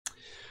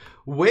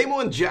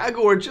Waymo and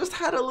Jaguar just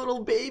had a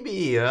little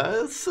baby.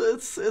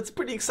 It's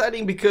pretty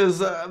exciting because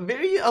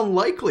very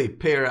unlikely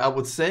pair, I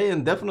would say,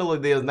 and definitely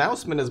the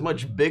announcement is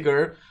much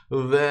bigger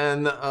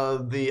than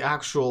the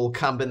actual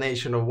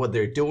combination of what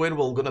they're doing.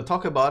 We're gonna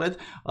talk about it.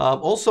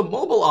 Also,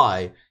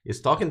 Mobileye is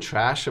talking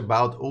trash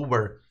about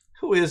Uber.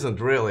 Who isn't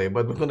really?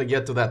 But we're gonna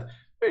get to that.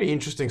 Very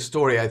interesting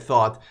story, I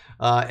thought,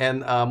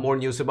 and more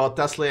news about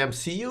Tesla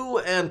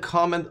MCU and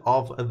comment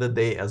of the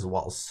day as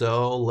well.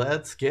 So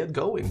let's get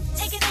going.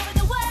 Taking over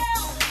the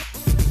world,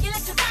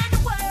 electrifying the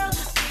world,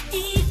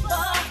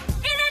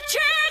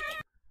 electric.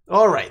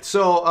 All right,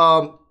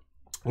 so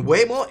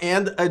Waymo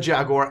and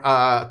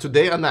Jaguar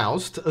today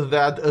announced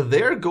that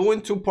they're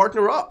going to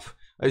partner up.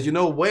 As you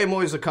know,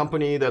 Waymo is a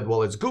company that,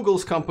 well, it's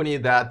Google's company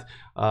that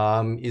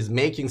is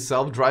making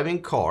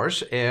self-driving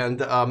cars,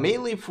 and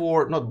mainly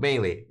for, not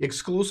mainly,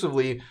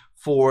 exclusively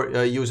for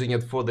using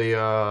it for the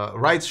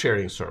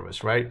ride-sharing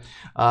service, right?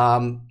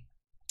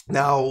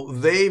 Now,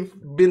 they've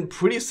been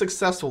pretty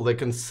successful. They're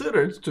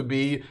considered to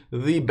be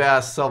the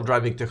best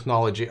self-driving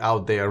technology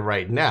out there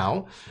right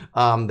now.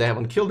 They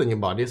haven't killed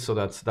anybody, so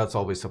that's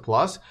always a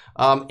plus.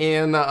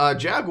 And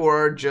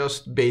Jaguar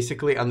just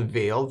basically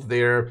unveiled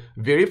their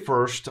very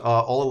first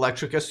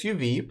all-electric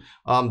SUV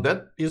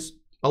that is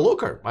a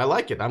looker. I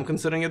like it. I'm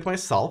considering it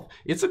myself.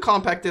 It's a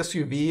compact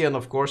SUV, and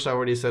of course, I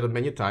already said it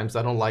many times.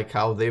 I don't like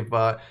how they've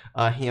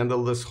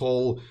handled this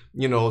whole,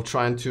 you know,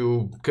 trying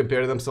to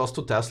compare themselves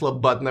to Tesla.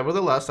 But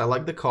nevertheless, I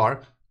like the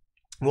car.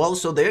 Well,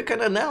 so they're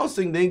kind of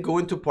announcing they're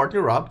going to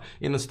partner up,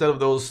 and instead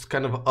of those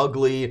kind of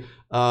ugly,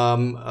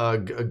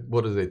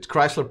 what is it,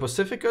 Chrysler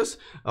Pacificas,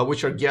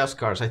 which are gas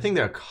cars. I think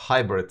they're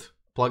hybrid.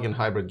 Plug-in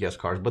hybrid gas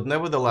cars, but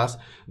nevertheless,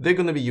 they're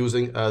going to be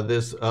using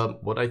this,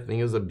 what I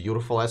think is a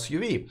beautiful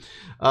SUV.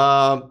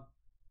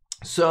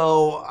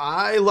 So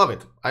I love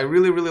it. I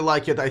really, really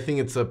like it. I think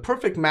it's a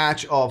perfect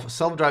match of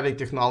self-driving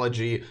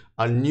technology,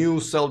 a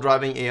new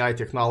self-driving AI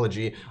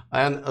technology,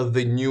 and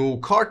the new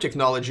car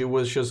technology,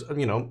 which is,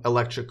 you know,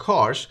 electric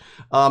cars.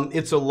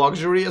 It's a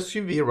luxury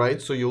SUV,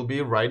 right? So you'll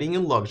be riding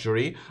in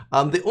luxury.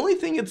 The only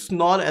thing, it's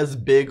not as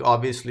big,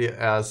 obviously,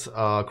 as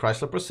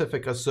Chrysler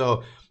Pacifica.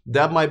 So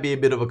that might be a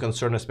bit of a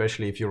concern,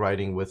 especially if you're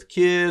riding with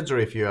kids or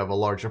if you have a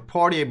larger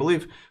party. I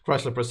believe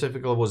Chrysler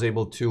Pacifica was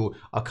able to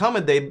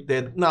accommodate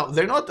that. Now,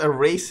 they're not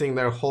erasing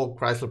their whole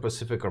Chrysler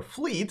Pacifica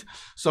fleet,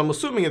 so I'm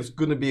assuming it's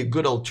going to be a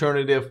good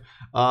alternative.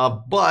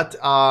 But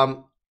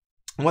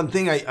one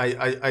thing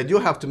I do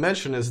have to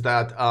mention is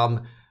that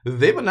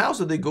they've announced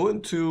that they're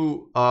going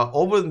to,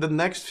 over the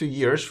next few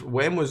years,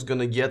 Waymo is going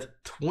to get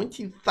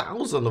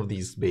 20,000 of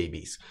these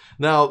babies.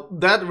 Now,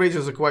 that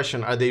raises a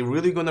question. Are they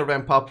really going to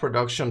ramp up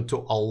production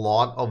to a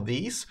lot of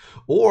these?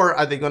 Or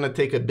are they going to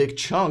take a big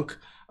chunk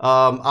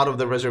out of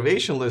the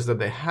reservation list that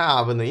they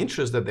have and the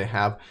interest that they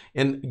have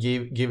and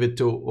give it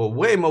to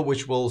Waymo,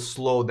 which will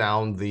slow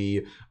down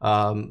the,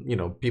 you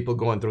know, people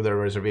going through their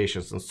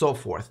reservations and so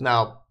forth.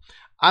 Now,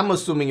 I'm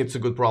assuming it's a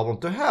good problem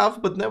to have,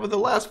 but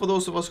nevertheless, for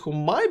those of us who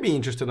might be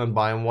interested in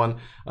buying one,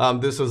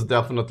 this is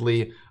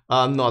definitely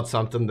not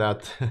something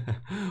that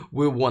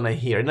we want to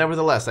hear.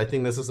 Nevertheless, I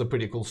think this is a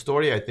pretty cool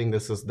story. I think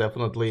this is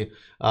definitely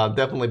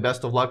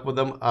best of luck with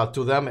them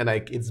to them. And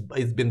it's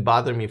been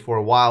bothering me for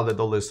a while that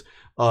all this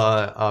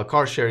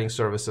car sharing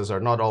services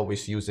are not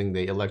always using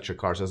the electric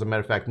cars. As a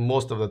matter of fact,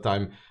 most of the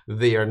time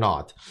they are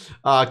not.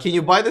 Can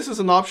you buy this as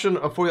an option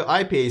for your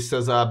IPace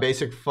as a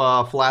basic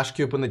flash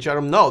cube in the chat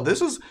room? No, this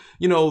is,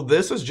 you know,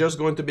 this is just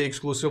going to be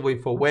exclusively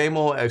for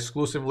Waymo,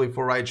 exclusively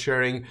for ride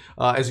sharing.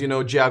 As you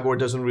know, Jaguar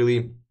doesn't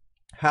really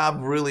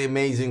have really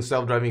amazing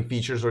self-driving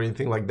features or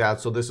anything like that.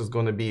 So this is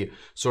going to be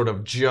sort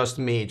of just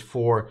made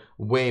for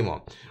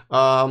Waymo.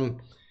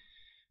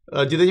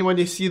 Did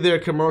anybody see their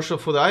commercial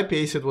for the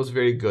IPace? It was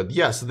very good.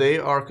 Yes,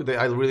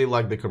 I really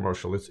like the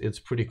commercial. It's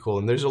pretty cool,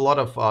 and there's a lot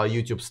of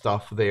YouTube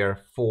stuff there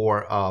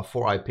for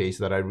IPace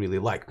that I really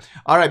like.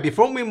 All right,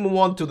 before we move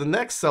on to the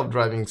next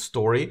self-driving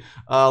story,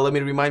 let me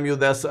remind you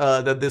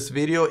that this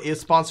video is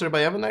sponsored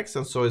by Evernex,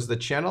 and so is the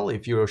channel.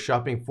 If you're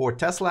shopping for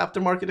Tesla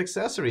aftermarket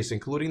accessories,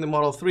 including the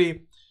Model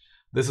 3,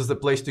 this is the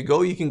place to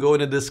go. You can go in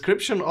the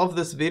description of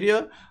this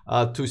video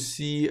to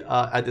see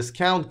a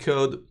discount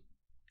code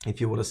if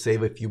you want to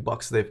save a few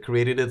bucks. They've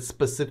created it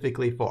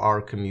specifically for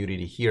our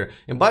community here.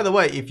 And by the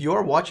way, if you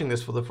are watching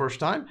this for the first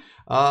time,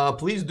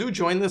 please do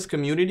join this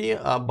community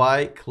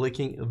by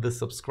clicking the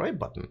subscribe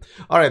button.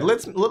 All right,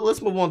 let's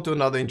move on to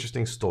another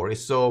interesting story.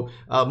 So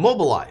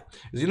Mobileye,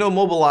 as you know,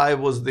 Mobileye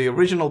was the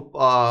original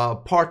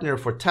partner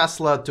for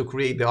Tesla to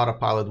create the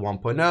Autopilot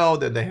 1.0.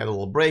 Then they had a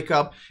little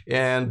breakup,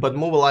 but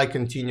Mobileye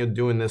continued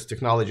doing this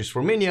technologies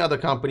for many other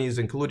companies,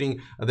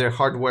 including their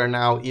hardware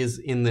now is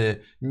in the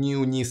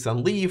new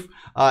Nissan Leaf.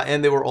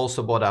 And they were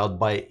also bought out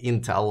by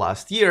Intel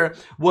last year.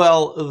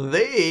 Well,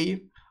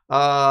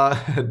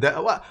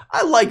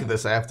 I like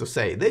this, I have to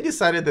say. They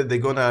decided that they're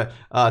gonna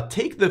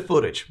take the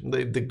footage,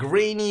 the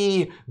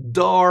grainy,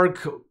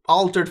 dark,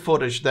 altered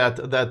footage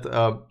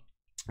that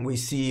we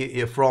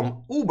see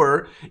from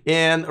Uber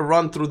and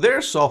run through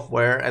their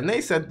software. And they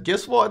said,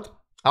 guess what?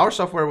 Our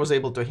software was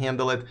able to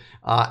handle it,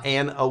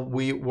 and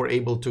we were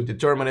able to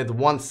determine it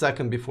 1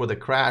 second before the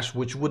crash,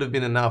 which would have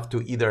been enough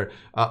to either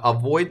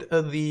avoid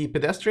the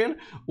pedestrian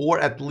or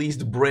at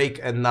least brake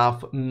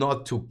enough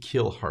not to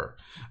kill her.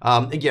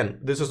 Again,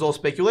 this is all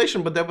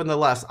speculation, but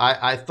nevertheless,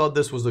 I thought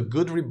this was a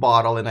good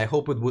rebuttal, and I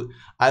hope it would.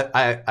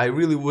 I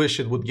really wish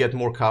it would get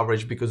more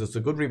coverage because it's a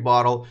good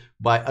rebuttal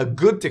by a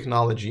good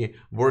technology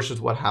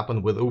versus what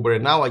happened with Uber.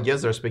 And now I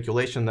guess there's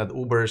speculation that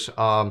Uber's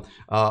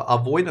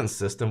avoidance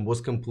system was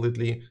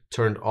completely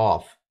turned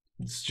off.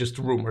 It's just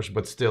rumors,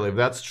 but still, if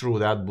that's true,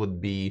 that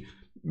would be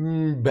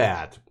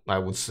bad, I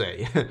would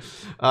say.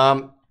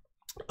 All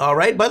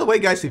right, by the way,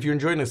 guys, if you're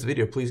enjoying this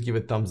video, please give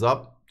it a thumbs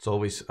up. It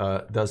always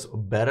does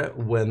better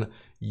when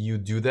you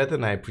do that,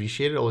 and I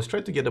appreciate it. I always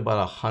try to get about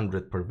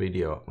 100 per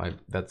video.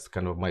 That's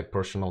kind of my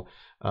personal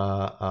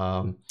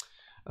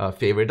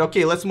favorite.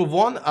 Okay, let's move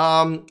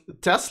on.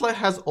 Tesla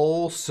has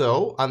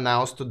also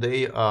announced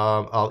today,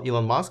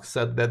 Elon Musk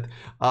said that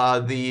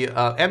the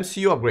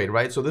MCU upgrade,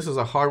 right? So this is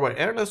a hardware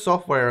and a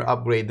software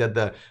upgrade that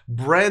the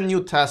brand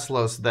new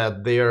Teslas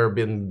that they've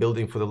been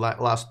building for the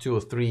last 2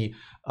 or 3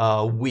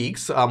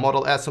 weeks,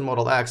 Model S and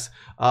Model X,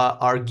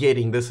 are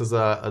getting. This is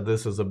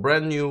a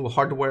brand new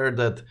hardware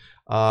that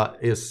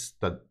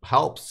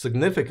helps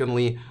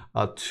significantly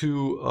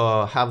to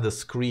have the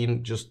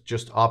screen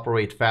just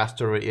operate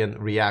faster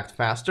and react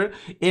faster,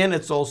 and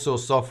it's also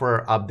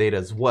software update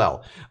as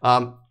well.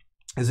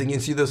 As you can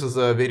see, this is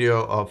a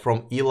video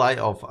from Eli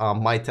of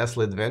My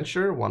Tesla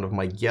Adventure, one of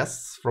my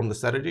guests from the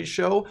Saturday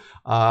show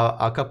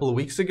a couple of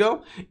weeks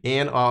ago.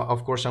 And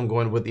of course, I'm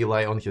going with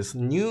Eli on his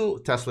new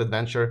Tesla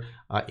Adventure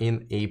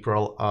in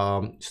April.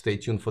 Stay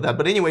tuned for that.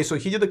 But anyway, so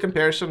he did a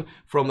comparison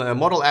from the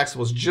Model X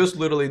was just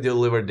literally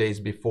delivered days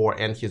before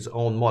and his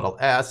own Model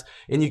S.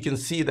 And you can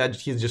see that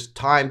he's just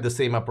timed the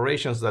same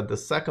operations, that the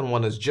second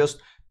one is just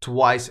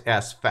twice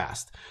as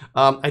fast.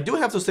 I do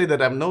have to say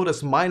that I've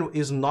noticed mine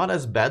is not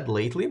as bad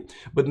lately,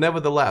 but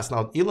nevertheless,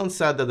 now Elon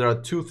said that there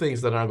are 2 things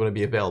that are going to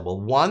be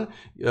available. One,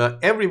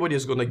 everybody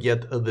is going to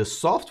get the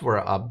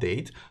software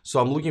update,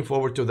 so I'm looking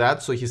forward to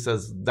that. So he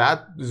says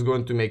that is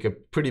going to make a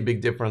pretty big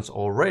difference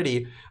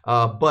already.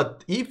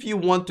 But if you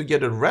want to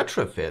get a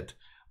retrofit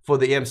for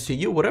the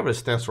MCU, whatever it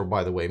stands for,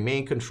 by the way,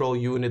 main control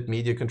unit,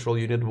 media control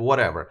unit,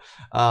 whatever,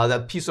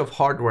 that piece of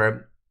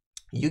hardware,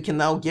 you can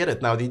now get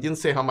it. Now, they didn't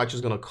say how much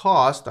it's going to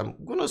cost. I'm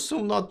going to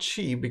assume not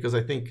cheap because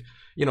I think,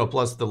 you know,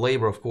 plus the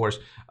labor, of course.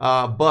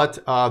 But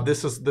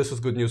this is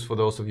good news for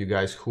those of you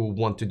guys who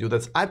want to do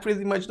that. I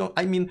pretty much don't.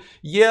 I mean,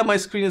 yeah, my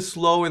screen is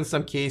slow in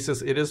some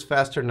cases. It is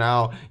faster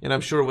now, and I'm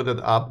sure with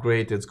that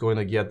upgrade, it's going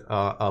to get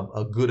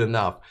a good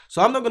enough.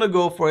 So I'm not going to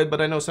go for it,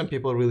 but I know some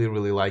people really,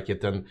 really like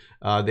it, and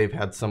they've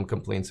had some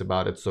complaints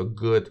about it. So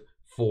good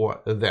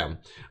for them.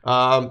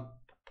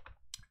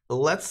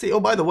 Let's see. Oh,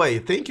 by the way,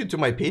 thank you to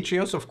my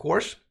Patreons, of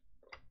course.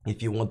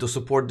 If you want to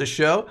support the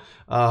show,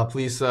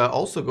 please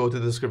also go to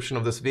the description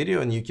of this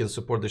video and you can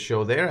support the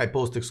show there. I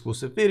post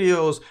exclusive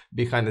videos,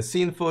 behind the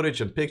scene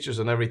footage and pictures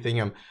and everything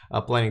I'm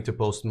planning to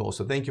post more.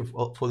 So thank you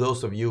for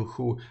those of you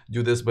who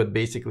do this, but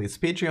basically it's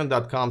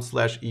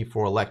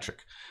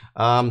patreon.com/E4Electric.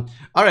 All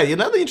right,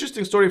 another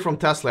interesting story from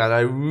Tesla, and I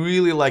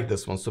really like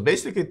this one. So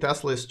basically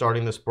Tesla is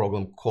starting this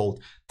program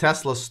called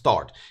Tesla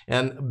Start.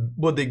 And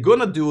what they're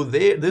gonna do,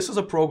 this is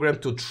a program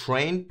to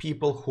train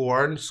people who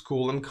are in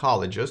school and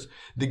colleges.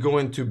 They're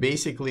going to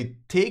basically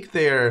take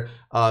their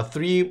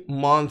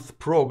 3-month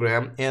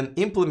program and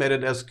implement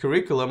it as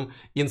curriculum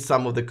in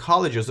some of the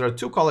colleges. There are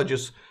 2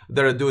 colleges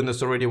that are doing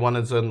this already. One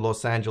is in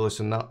Los Angeles,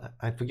 and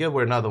I forget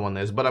where another one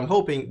is, but I'm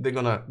hoping they're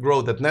gonna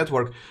grow that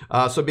network.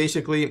 So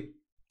basically,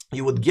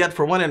 you would get,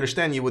 from what I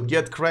understand, you would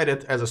get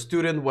credit as a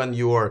student when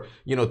you're,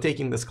 you know,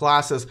 taking these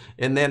classes,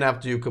 and then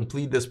after you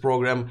complete this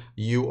program,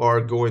 you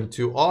are going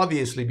to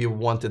obviously be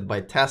wanted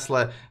by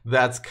Tesla.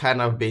 That's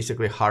kind of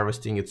basically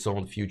harvesting its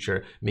own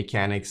future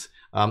mechanics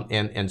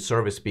and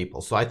service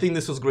people. So I think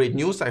this is great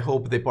news. I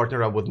hope they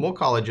partner up with more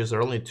colleges. There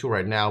are only 2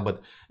 right now,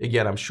 but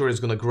again, I'm sure it's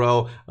going to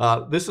grow.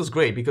 This is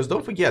great because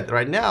don't forget,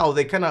 right now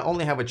they kind of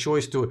only have a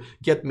choice to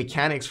get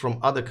mechanics from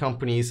other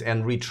companies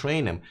and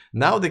retrain them.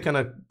 Now they're kind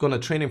of going to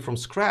train them from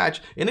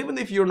scratch. And even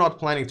if you're not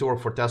planning to work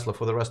for Tesla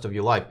for the rest of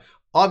your life,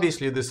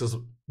 obviously this is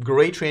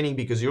great training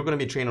because you're going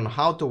to be trained on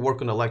how to work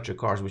on electric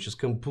cars, which is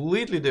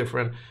completely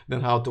different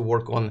than how to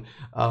work on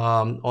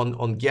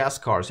gas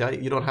cars. Yeah,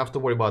 you don't have to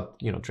worry about,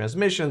 you know,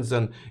 transmissions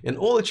and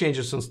all the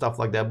changes and stuff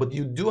like that, but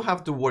you do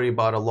have to worry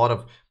about a lot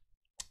of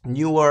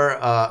newer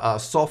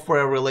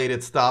software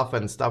related stuff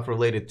and stuff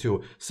related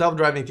to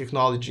self-driving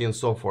technology and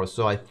so forth.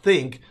 So I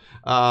think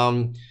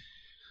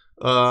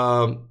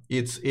I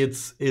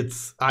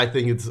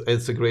think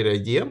it's a great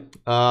idea.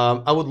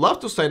 I would love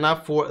to sign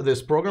up for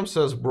this program,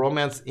 says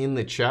Bromance in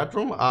the chat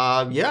room.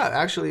 Yeah,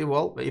 actually,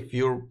 well, if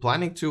you're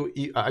planning to,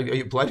 are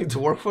you planning to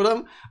work for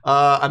them?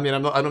 I mean,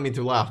 I don't mean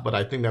to laugh, but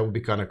I think that would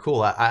be kind of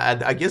cool.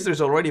 I guess there's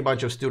already a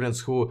bunch of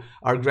students who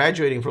are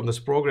graduating from this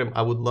program.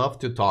 I would love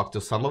to talk to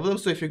some of them.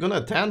 So if you're going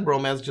to attend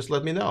Bromance, just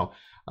let me know.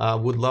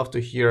 Would love to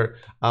hear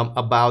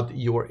about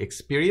your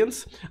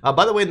experience.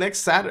 By the way,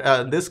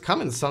 this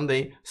coming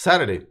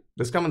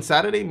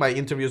Saturday, my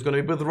interview is going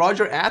to be with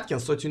Roger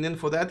Atkins, so tune in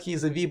for that.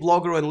 He's a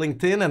vlogger on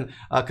LinkedIn and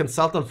a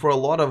consultant for a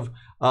lot of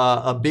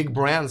big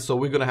brands, so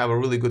we're going to have a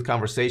really good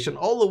conversation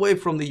all the way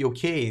from the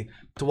UK.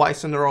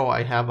 Twice in a row,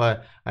 I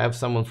have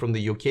someone from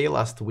the UK.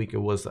 Last week it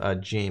was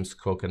James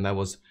Cook, and that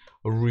was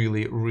a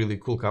really, really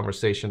cool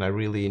conversation. I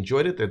really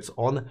enjoyed it. It's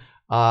on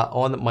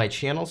my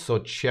channel, so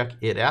check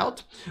it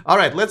out. All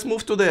right, let's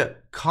move to the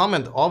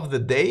comment of the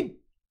day.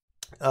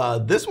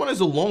 This one is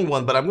a long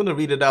one, but I'm going to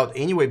read it out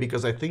anyway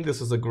because I think this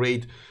is a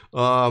great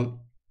comment.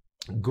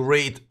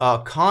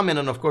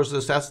 And of course,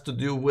 this has to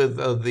do with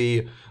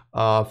the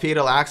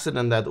fatal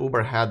accident that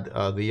Uber had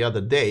the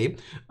other day.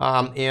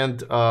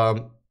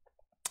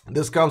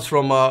 This comes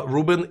from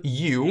Ruben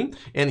Yu,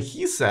 and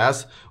he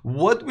says,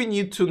 what we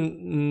need to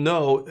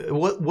know,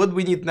 what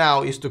we need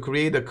now is to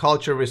create a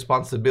culture of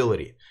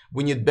responsibility.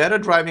 We need better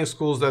driving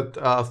schools that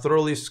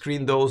thoroughly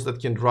screen those that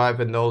can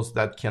drive and those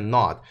that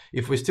cannot.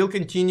 If we still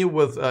continue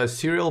with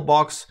serial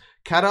box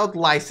cutout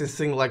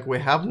licensing like we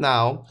have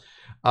now,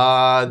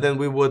 then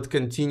we would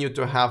continue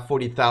to have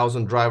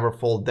 40,000 driver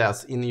fault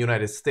deaths in the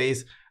United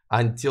States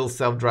until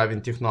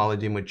self-driving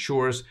technology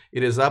matures.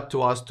 It is up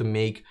to us to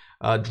make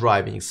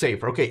driving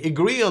safer. Okay,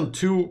 agree on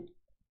 2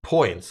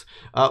 points.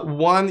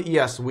 One,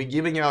 yes, we're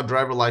giving out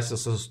driver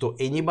licenses to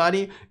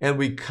anybody, and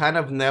we kind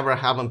of never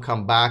have them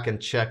come back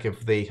and check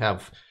if they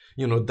have,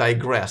 you know,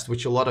 digressed,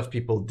 which a lot of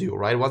people do,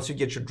 right? Once you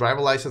get your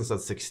driver license at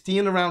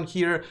 16 around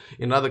here,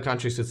 in other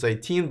countries it's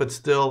 18, but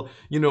still,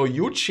 you know,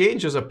 you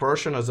change as a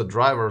person, as a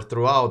driver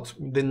throughout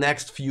the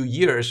next few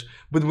years,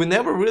 but we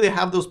never really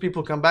have those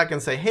people come back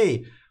and say,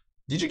 hey,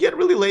 did you get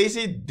really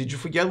lazy? Did you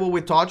forget what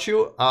we taught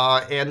you?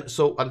 And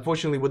so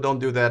unfortunately we don't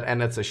do that,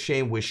 and it's a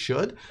shame. We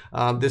should.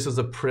 This is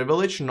a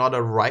privilege, not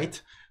a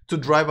right to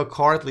drive a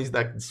car. At least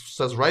that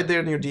says right there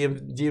in your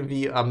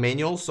DMV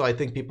manual. So I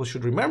think people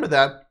should remember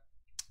that.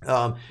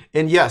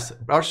 And yes,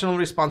 personal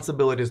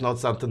responsibility is not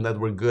something that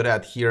we're good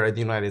at here at the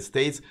United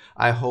States.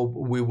 I hope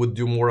we would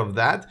do more of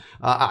that.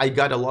 I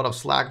got a lot of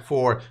slack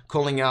for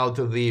calling out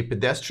the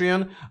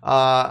pedestrian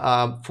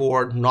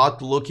for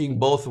not looking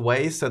both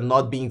ways and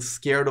not being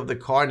scared of the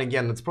car. And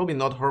again, it's probably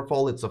not her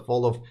fault. It's a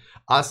fault of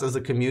us as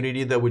a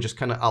community that we just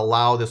kind of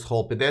allow this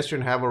whole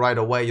pedestrian have a right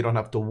of way. You don't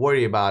have to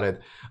worry about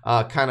it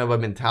kind of a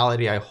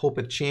mentality. I hope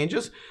it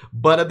changes.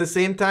 But at the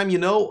same time, you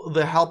know,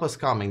 the help is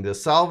coming. The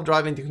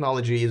self-driving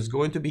technology is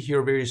going to be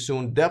here very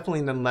soon, definitely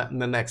in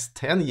the next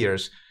 10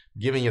 years,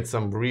 giving it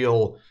some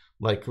real,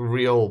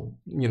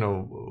 you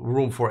know,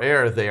 room for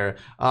error there.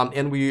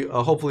 And we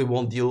hopefully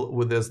won't deal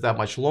with this that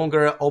much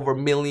longer. Over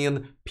 1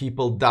 million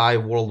people die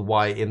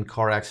worldwide in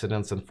car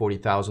accidents, and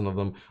 40,000 of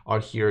them are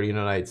here in the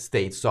United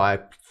States. So I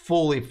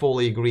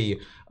fully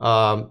agree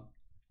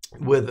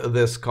with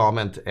this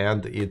comment,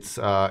 and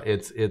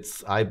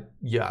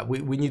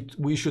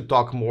we should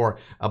talk more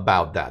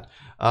about that.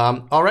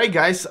 All right,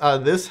 guys,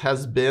 this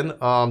has been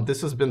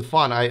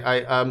fun.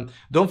 I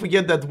don't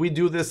forget that we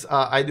do this.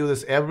 I do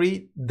this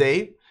every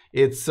day.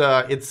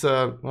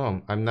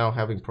 Oh, I'm now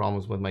having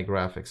problems with my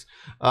graphics.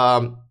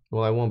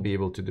 Well, I won't be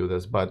able to do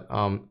this, but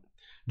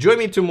join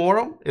me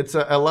tomorrow. It's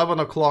a 11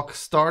 o'clock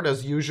start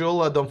as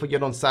usual. Don't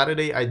forget, on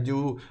Saturday I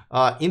do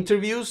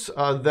interviews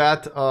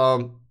that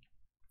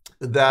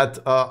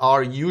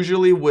are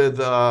usually with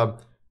other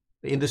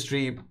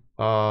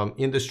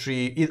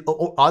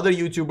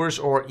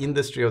YouTubers or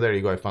industry. Oh, there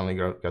you go. I finally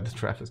got the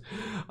traffic.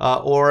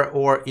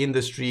 Or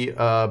industry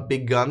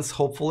big guns,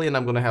 hopefully. And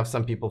I'm going to have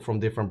some people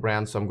from different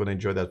brands, so I'm going to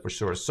enjoy that for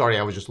sure. Sorry,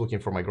 I was just looking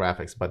for my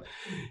graphics, but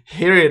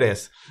here it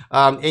is.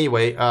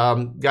 Anyway,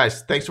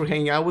 guys, thanks for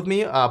hanging out with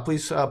me.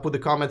 Please put the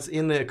comments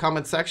in the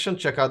comment section.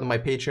 Check out my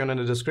Patreon in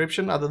the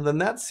description. Other than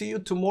that, see you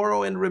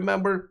tomorrow, and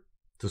remember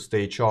to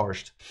stay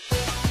charged.